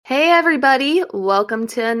Hey everybody, welcome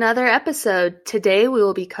to another episode. Today we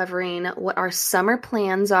will be covering what our summer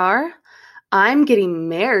plans are. I'm getting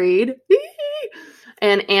married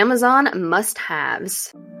and Amazon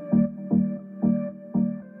must-haves.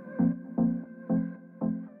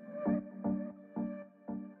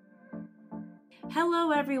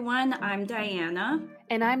 Hello everyone, I'm Diana.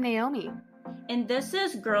 And I'm Naomi. And this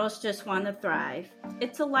is Girls Just Want to Thrive.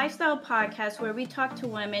 It's a lifestyle podcast where we talk to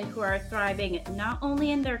women who are thriving not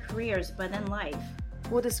only in their careers, but in life.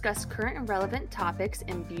 We'll discuss current and relevant topics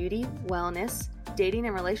in beauty, wellness, dating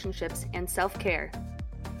and relationships, and self-care.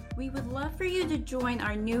 We would love for you to join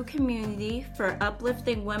our new community for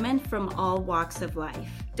uplifting women from all walks of life.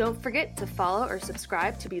 Don't forget to follow or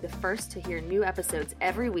subscribe to be the first to hear new episodes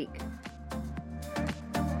every week.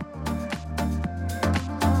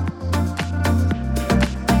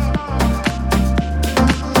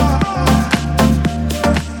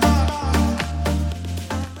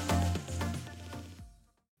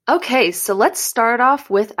 Okay, so let's start off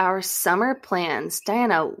with our summer plans.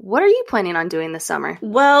 Diana, what are you planning on doing this summer?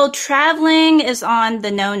 Well, traveling is on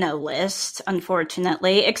the no-no list,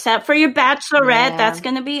 unfortunately, except for your bachelorette. Yeah. That's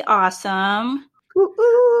going to be awesome.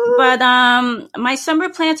 Woo-hoo. But my summer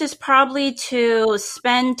plans is probably to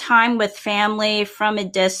spend time with family from a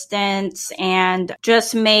distance and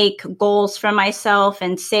just make goals for myself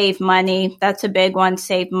and save money. That's a big one,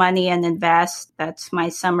 save money and invest. That's my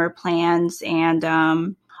summer plans.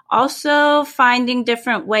 And also finding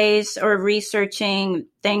different ways or researching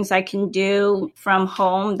things I can do from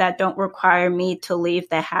home that don't require me to leave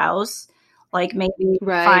the house. Like maybe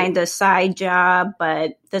find a side job,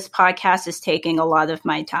 but this podcast is taking a lot of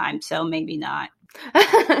my time, so maybe not.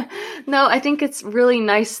 No, I think it's really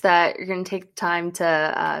nice that you're going to take time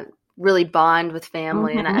to really bond with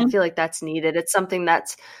family, and I feel like that's needed. It's something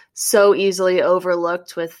that's so easily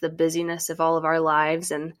overlooked with the busyness of all of our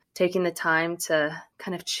lives, and taking the time to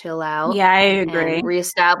kind of chill out. Yeah, I agree. And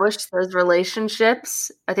reestablish those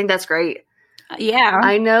relationships. I think that's great. Yeah.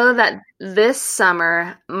 I know that this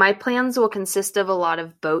summer, my plans will consist of a lot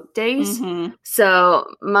of boat days. So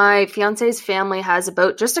my fiance's family has a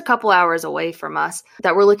boat just a couple hours away from us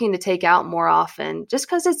that we're looking to take out more often, just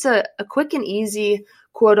because it's a quick and easy,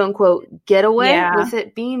 quote unquote, getaway, with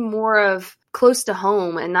it being more of close to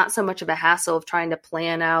home and not so much of a hassle of trying to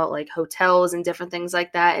plan out like hotels and different things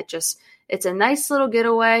like that. It's a nice little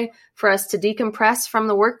getaway for us to decompress from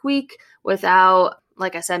the work week without,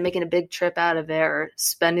 like I said, making a big trip out of it or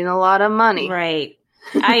spending a lot of money. Right.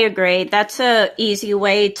 I agree. That's a easy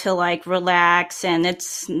way to like relax, and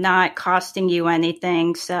it's not costing you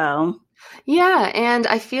anything. So yeah. And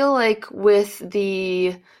I feel like with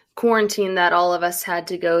the quarantine that all of us had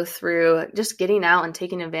to go through, just getting out and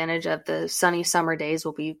taking advantage of the sunny summer days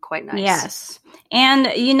will be quite nice. Yes. And,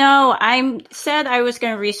 I said I was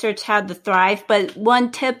going to research how to thrive, but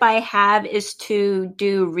one tip I have is to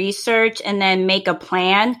do research and then make a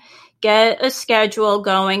plan. Get a schedule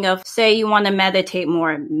going of, say you want to meditate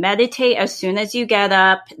more. Meditate as soon as you get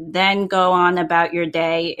up, then go on about your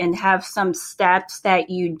day and have some steps that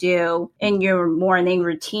you do in your morning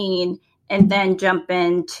routine, and then jump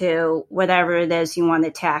into whatever it is you want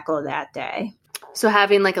to tackle that day. So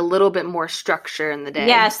having like a little bit more structure in the day.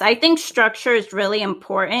 Yes, I think structure is really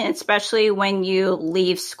important, especially when you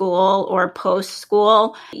leave school or post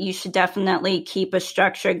school. You should definitely keep a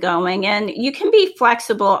structure going. And you can be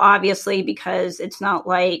flexible, obviously, because it's not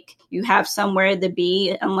like you have somewhere to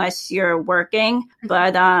be unless you're working.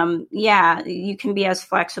 But you can be as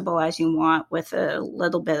flexible as you want with a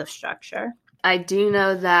little bit of structure. I do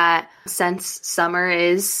know that since summer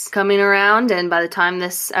is coming around, and by the time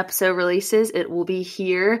this episode releases, it will be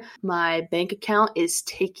here, my bank account is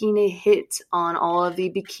taking a hit on all of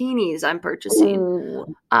the bikinis I'm purchasing.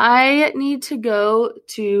 Ooh. I need to go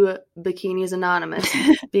to Bikinis Anonymous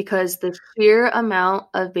because the sheer amount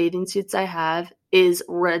of bathing suits I have is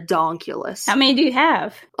redonkulous. How many do you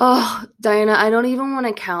have? Oh, Diana, I don't even want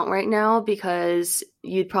to count right now because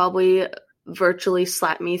you'd probably virtually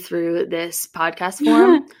slap me through this podcast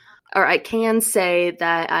form. Or I can say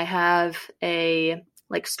that I have a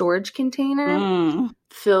storage container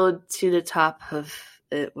filled to the top of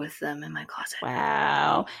it with them in my closet.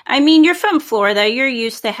 Wow. I mean, you're from Florida. You're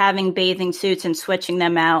used to having bathing suits and switching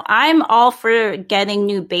them out. I'm all for getting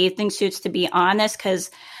new bathing suits, to be honest, because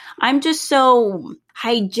I'm just so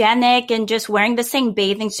hygienic and just wearing the same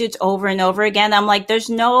bathing suits over and over again. I'm like, there's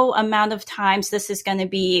no amount of times this is going to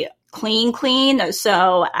be clean.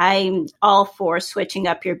 So I'm all for switching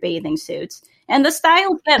up your bathing suits. And the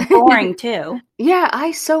styles get boring too. Yeah,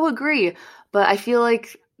 I so agree. But I feel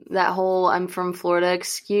like that whole I'm from Florida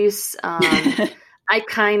excuse, I I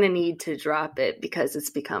kind of need to drop it because it's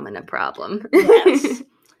becoming a problem. Yes.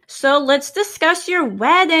 So let's discuss your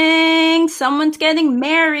wedding. Someone's getting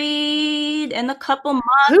married in a couple months.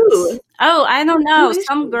 Who? Oh, I don't know.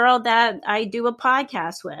 Some she? girl that I do a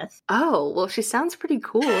podcast with. Oh, well, she sounds pretty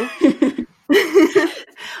cool.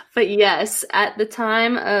 But yes, at the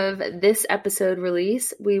time of this episode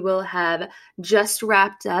release, we will have just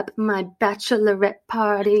wrapped up my bachelorette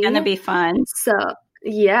party. It's gonna be fun. So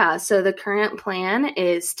the current plan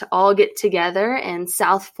is to all get together in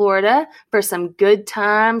South Florida for some good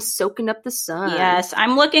times soaking up the sun. Yes,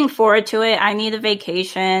 I'm looking forward to it. I need a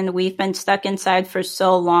vacation. We've been stuck inside for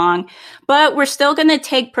so long, but we're still going to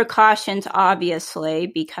take precautions, obviously,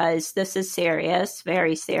 because this is serious,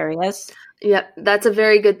 very serious. Yep, that's a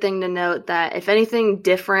very good thing to note, that if anything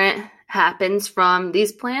different happens from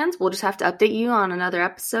these plans, we'll just have to update you on another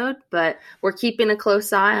episode. But we're keeping a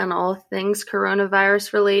close eye on all things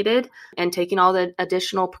coronavirus related and taking all the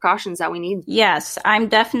additional precautions that we need. Yes, I'm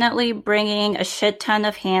definitely bringing a shit ton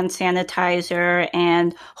of hand sanitizer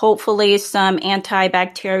and hopefully some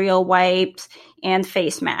antibacterial wipes and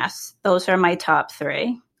face masks. Those are my top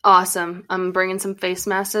 3. Awesome. I'm bringing some face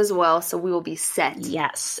masks as well, so we will be set.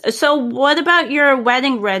 Yes. So what about your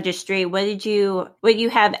wedding registry? What you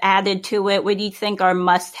have added to it? What do you think are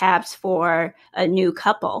must-haves for a new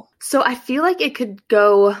couple? So I feel like it could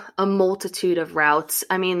go a multitude of routes.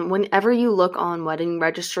 I mean, whenever you look on wedding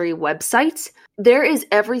registry websites, there is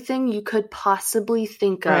everything you could possibly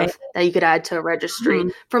think of that you could add to a registry. Mm-hmm.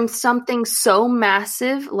 From something so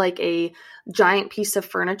massive like a giant piece of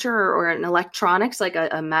furniture or an electronics like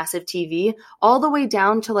a massive TV, all the way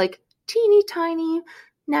down to like teeny tiny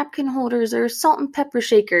napkin holders or salt and pepper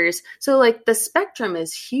shakers. So like the spectrum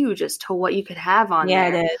is huge as to what you could have on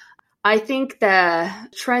there. Yeah, it is. I think the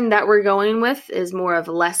trend that we're going with is more of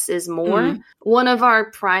less is more. Mm. One of our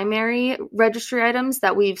primary registry items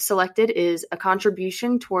that we've selected is a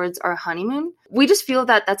contribution towards our honeymoon. We just feel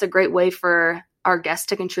that that's a great way for our guests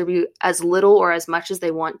to contribute as little or as much as they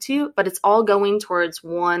want to, but it's all going towards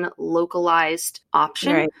one localized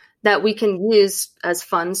option that we can use as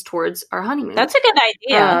funds towards our honeymoon. That's a good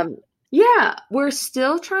idea. Yeah, we're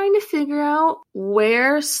still trying to figure out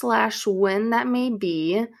where/when that may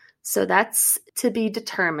be. So that's to be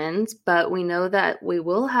determined, but we know that we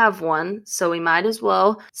will have one. So we might as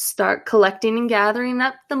well start collecting and gathering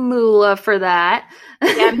up the moolah for that. Do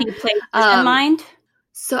you have any places in mind?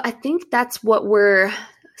 So I think that's what we're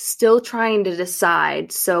still trying to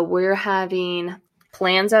decide. So we're having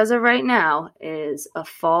plans as of right now is a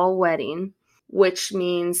fall wedding, which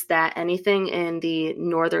means that anything in the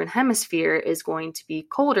northern hemisphere is going to be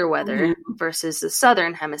colder weather versus the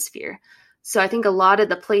southern hemisphere. So I think a lot of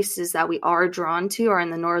the places that we are drawn to are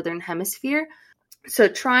in the northern hemisphere. So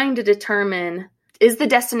trying to determine, is the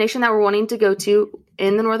destination that we're wanting to go to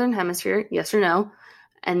in the northern hemisphere, yes or no?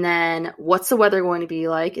 And then what's the weather going to be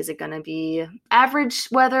like? Is it going to be average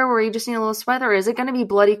weather where you just need a little sweater? Or is it going to be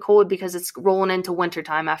bloody cold because it's rolling into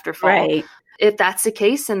wintertime after fall? Right. If that's the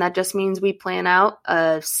case, then that just means we plan out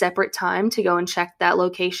a separate time to go and check that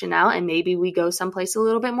location out. And maybe we go someplace a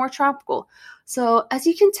little bit more tropical. So as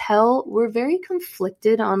you can tell, we're very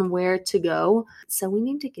conflicted on where to go. So we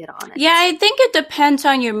need to get on it. Yeah, I think it depends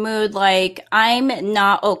on your mood. Like, I'm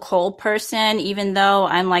not a cold person, even though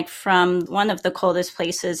I'm like from one of the coldest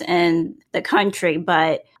places in the country,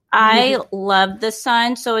 but I love the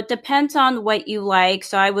sun. So it depends on what you like.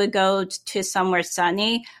 So I would go to somewhere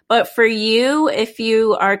sunny. But for you, if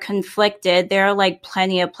you are conflicted, there are like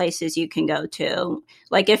plenty of places you can go to.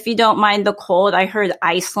 Like if you don't mind the cold, I heard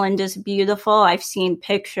Iceland is beautiful. I've seen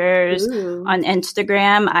pictures on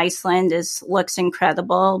Instagram. Iceland looks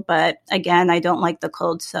incredible. But again, I don't like the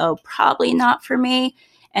cold. So probably not for me.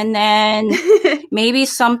 And then maybe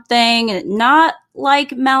something not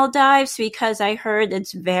like Maldives, because I heard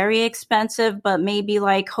it's very expensive, but maybe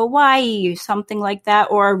like Hawaii, something like that,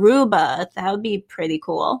 or Aruba. That would be pretty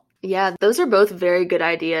cool. Yeah, those are both very good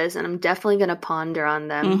ideas, and I'm definitely going to ponder on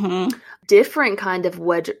them. Different kind of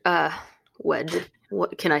wedge.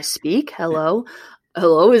 What can I speak? Hello,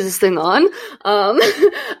 is this thing on?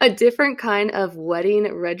 A different kind of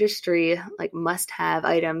wedding registry, like must-have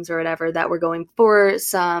items or whatever, that we're going for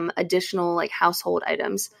some additional like household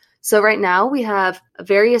items. So right now we have a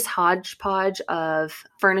various hodgepodge of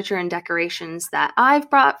furniture and decorations that I've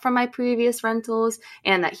brought from my previous rentals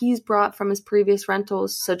and that he's brought from his previous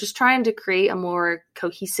rentals. So just trying to create a more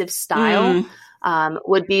cohesive style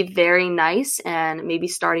would be very nice. And maybe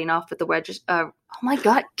starting off with the oh my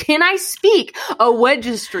God, can I speak? A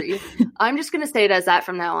wedgistry. I'm just going to say it as that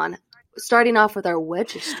from now on. Starting off with our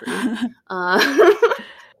wedgistry.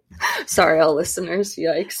 Sorry, all listeners.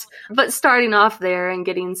 Yikes. But starting off there and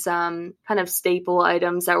getting some kind of staple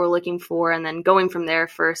items that we're looking for, and then going from there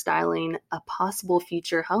for styling a possible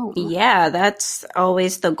future home. Yeah, that's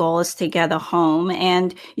always the goal, is to get a home.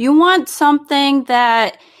 And you want something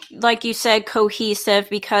that, like you said, cohesive,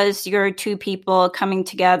 because you're two people coming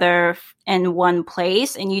together in one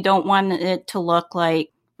place, and you don't want it to look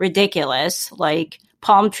like ridiculous, like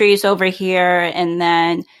palm trees over here and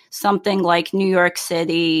then something like New York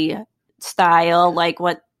City style. Like,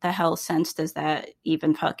 what the hell sense does that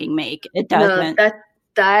even fucking make? It doesn't. No,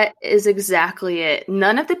 that is exactly it.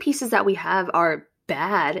 None of the pieces that we have are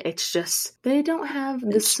bad. It's just they don't have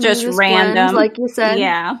the smoothest just random blend, like you said.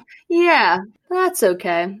 Yeah, that's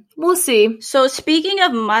okay. We'll see. So speaking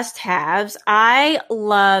of must-haves, I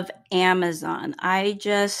love Amazon.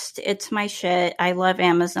 It's my shit. I love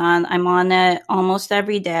Amazon. I'm on it almost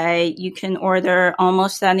every day. You can order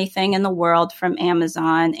almost anything in the world from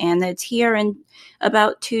Amazon, and it's here in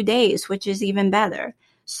about 2 days, which is even better.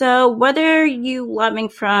 So what are you loving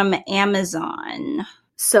from Amazon?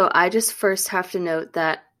 So I just first have to note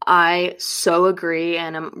that I so agree,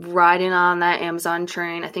 and I'm riding on that Amazon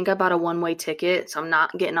train. I think I bought a one-way ticket, so I'm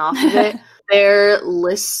not getting off of it. Their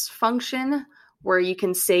lists function, where you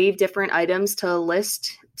can save different items to a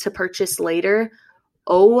list to purchase later.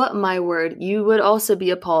 Oh my word, you would also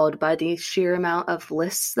be appalled by the sheer amount of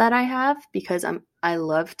lists that I have, because I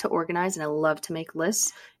love to organize and I love to make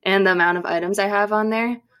lists, and the amount of items I have on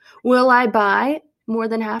there. Will I buy more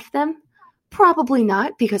than half of them? Probably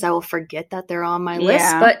not, because I will forget that they're on my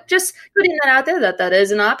list, but just putting that out there that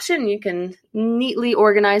is an option. You can neatly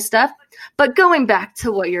organize stuff. But going back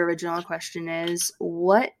to what your original question is,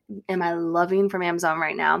 what am I loving from Amazon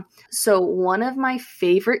right now? So one of my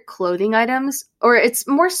favorite clothing items, or it's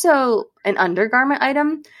more so an undergarment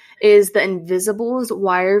item, is the Invisibles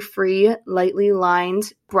wire-free, lightly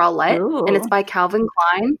lined bralette. Ooh. And it's by Calvin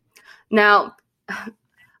Klein. Now,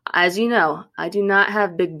 as you know, I do not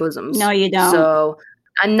have big bosoms. No, you don't. So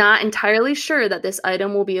I'm not entirely sure that this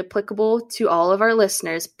item will be applicable to all of our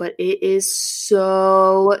listeners, but it is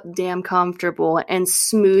so damn comfortable and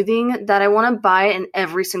smoothing that I want to buy it in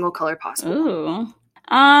every single color possible. Ooh.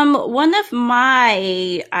 One of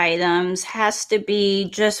my items has to be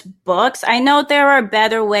just books. I know there are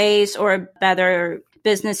better ways or better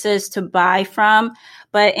businesses to buy from,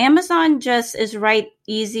 but Amazon just is right,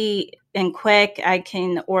 easy and quick. I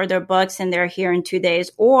can order books and they're here in 2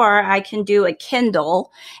 days, or I can do a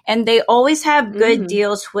Kindle, and they always have good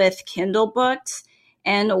deals with Kindle books.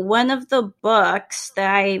 And one of the books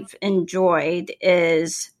that I've enjoyed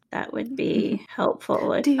is, that would be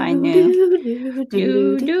helpful if I knew.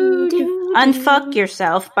 Unfuck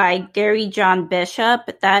Yourself by Gary John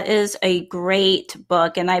Bishop. That is a great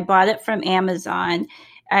book, and I bought it from Amazon.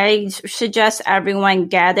 I suggest everyone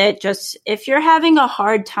get it. Just if you're having a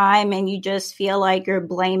hard time and you just feel like you're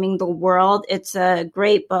blaming the world, it's a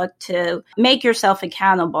great book to make yourself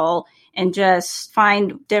accountable and just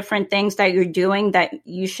find different things that you're doing that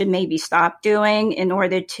you should maybe stop doing in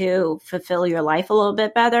order to fulfill your life a little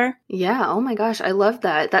bit better. Yeah. Oh my gosh. I love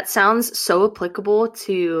that. That sounds so applicable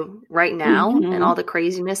to right now and all the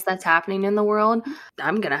craziness that's happening in the world.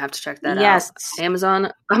 I'm going to have to check that out.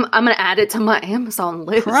 Amazon. I'm going to add it to my Amazon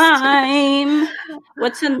list. Prime.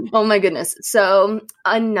 Oh my goodness. So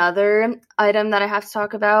another item that I have to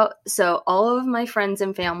talk about. So all of my friends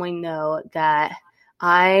and family know that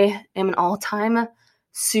I am an all-time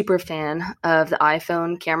super fan of the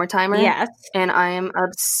iPhone camera timer. Yes. And I am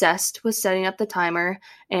obsessed with setting up the timer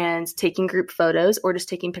and taking group photos, or just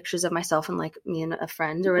taking pictures of myself and like me and a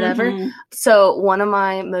friend or whatever. So one of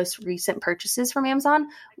my most recent purchases from Amazon,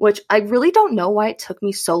 which I really don't know why it took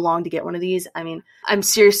me so long to get one of these. I mean, I'm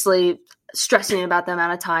seriously stressing about the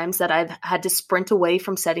amount of times that I've had to sprint away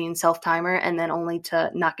from setting self-timer and then only to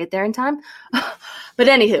not get there in time. But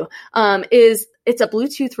anywho, it's a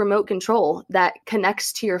Bluetooth remote control that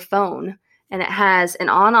connects to your phone, and it has an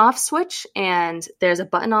on-off switch, and there's a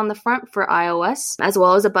button on the front for iOS as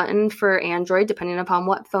well as a button for Android, depending upon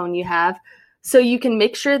what phone you have. So you can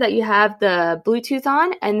make sure that you have the Bluetooth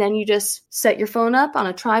on, and then you just set your phone up on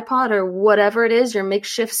a tripod or whatever it is, your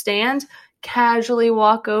makeshift stand, casually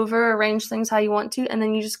walk over, arrange things how you want to, and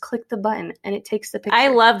then you just click the button and it takes the picture. I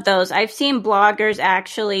love those. I've seen bloggers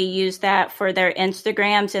actually use that for their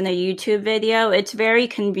Instagrams and a YouTube video. It's very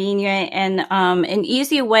convenient and an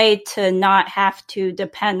easy way to not have to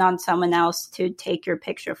depend on someone else to take your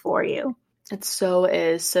picture for you. It so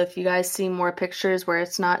is. So if you guys see more pictures where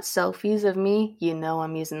it's not selfies of me, you know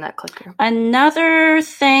I'm using that clicker. Another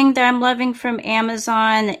thing that I'm loving from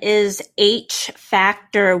Amazon is H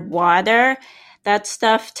Factor water. That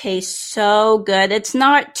stuff tastes so good. It's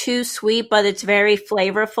not too sweet, but it's very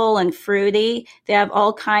flavorful and fruity. They have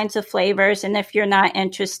all kinds of flavors. And if you're not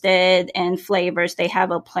interested in flavors, they have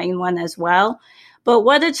a plain one as well. But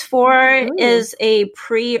what it's for is a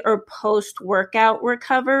pre or post workout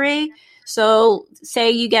recovery. So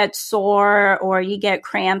say you get sore or you get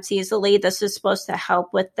cramps easily, this is supposed to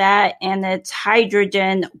help with that. And it's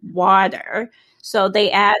hydrogen water. So they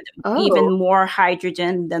add even more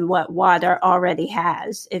hydrogen than what water already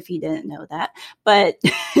has, if you didn't know that. But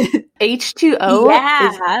H2O?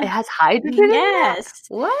 Yeah. It has hydrogen Yes.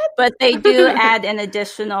 in it? What? But they do add an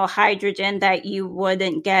additional hydrogen that you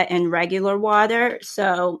wouldn't get in regular water.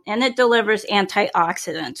 So, and it delivers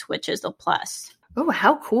antioxidants, which is a plus. Oh,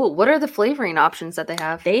 how cool. What are the flavoring options that they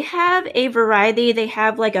have? They have a variety. They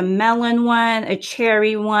have like a melon one, a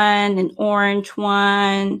cherry one, an orange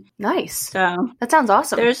one. Nice. So that sounds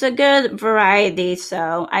awesome. There's a good variety,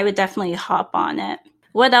 so I would definitely hop on it.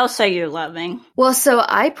 What else are you loving? Well, so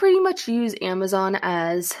I pretty much use Amazon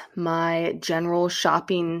as my general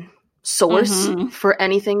shopping source for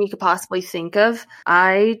anything you could possibly think of.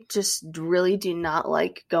 I just really do not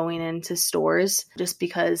like going into stores just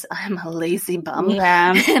because I'm a lazy bum.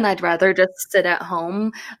 Yeah. And I'd rather just sit at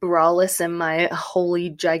home braless in my holy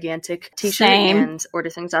gigantic t-shirt and order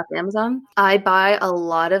things off Amazon. I buy a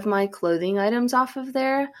lot of my clothing items off of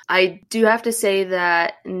there. I do have to say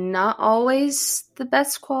that not always the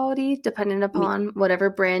best quality, depending upon whatever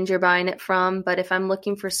brand you're buying it from. But if I'm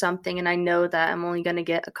looking for something and I know that I'm only going to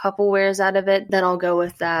get a couple wears out of it, then I'll go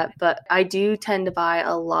with that. But I do tend to buy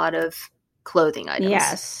a lot of clothing items.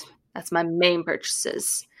 Yes. That's my main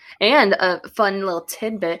purchases. And a fun little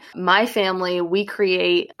tidbit, my family, we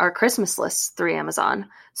create our Christmas lists through Amazon.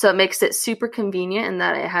 So it makes it super convenient in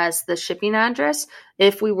that it has the shipping address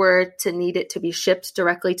if we were to need it to be shipped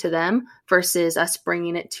directly to them versus us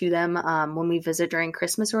bringing it to them when we visit during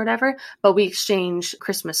Christmas or whatever. But we exchange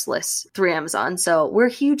Christmas lists through Amazon. So we're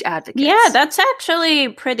huge advocates. Yeah, that's actually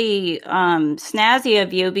pretty snazzy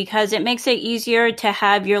of you because it makes it easier to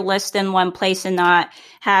have your list in one place and not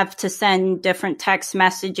have to send different text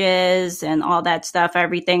messages and all that stuff.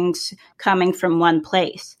 Everything's coming from one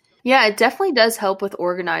place. Yeah, it definitely does help with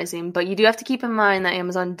organizing, but you do have to keep in mind that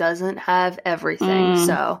Amazon doesn't have everything.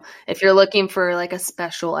 So if you're looking for like a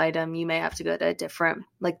special item, you may have to go to a different,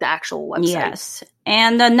 like the actual website. Yes.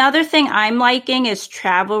 And another thing I'm liking is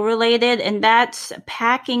travel related, and that's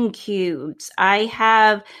packing cubes. I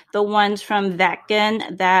have the ones from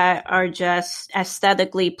Vetkin that are just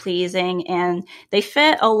aesthetically pleasing, and they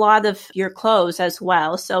fit a lot of your clothes as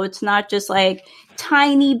well. So it's not just like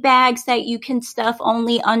tiny bags that you can stuff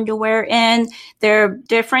only underwear in. They're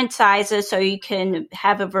different sizes, so you can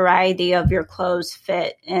have a variety of your clothes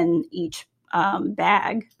fit in each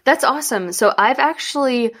bag. That's awesome. So I've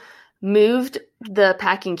actually moved the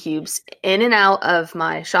packing cubes in and out of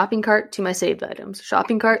my shopping cart to my saved items.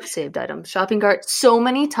 Shopping cart, saved items. Shopping cart so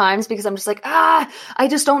many times because I'm just like, I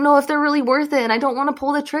just don't know if they're really worth it and I don't want to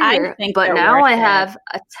pull the trigger. But now I have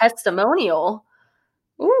a testimonial.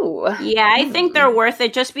 Ooh. Yeah, I think they're worth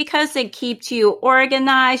it just because it keeps you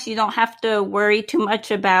organized. You don't have to worry too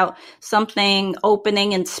much about something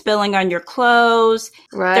opening and spilling on your clothes.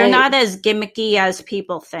 Right. They're not as gimmicky as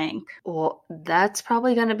people think. Well, that's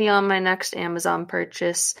probably going to be on my next Amazon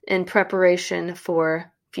purchase in preparation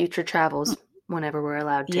for future travels whenever we're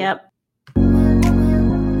allowed to. Yep.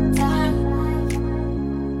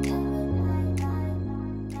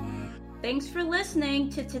 Thanks for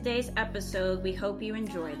listening to today's episode. We hope you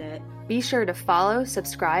enjoyed it. Be sure to follow,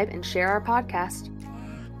 subscribe, and share our podcast.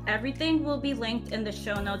 Everything will be linked in the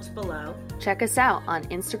show notes below. Check us out on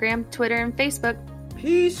Instagram, Twitter, and Facebook.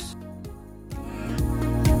 Peace.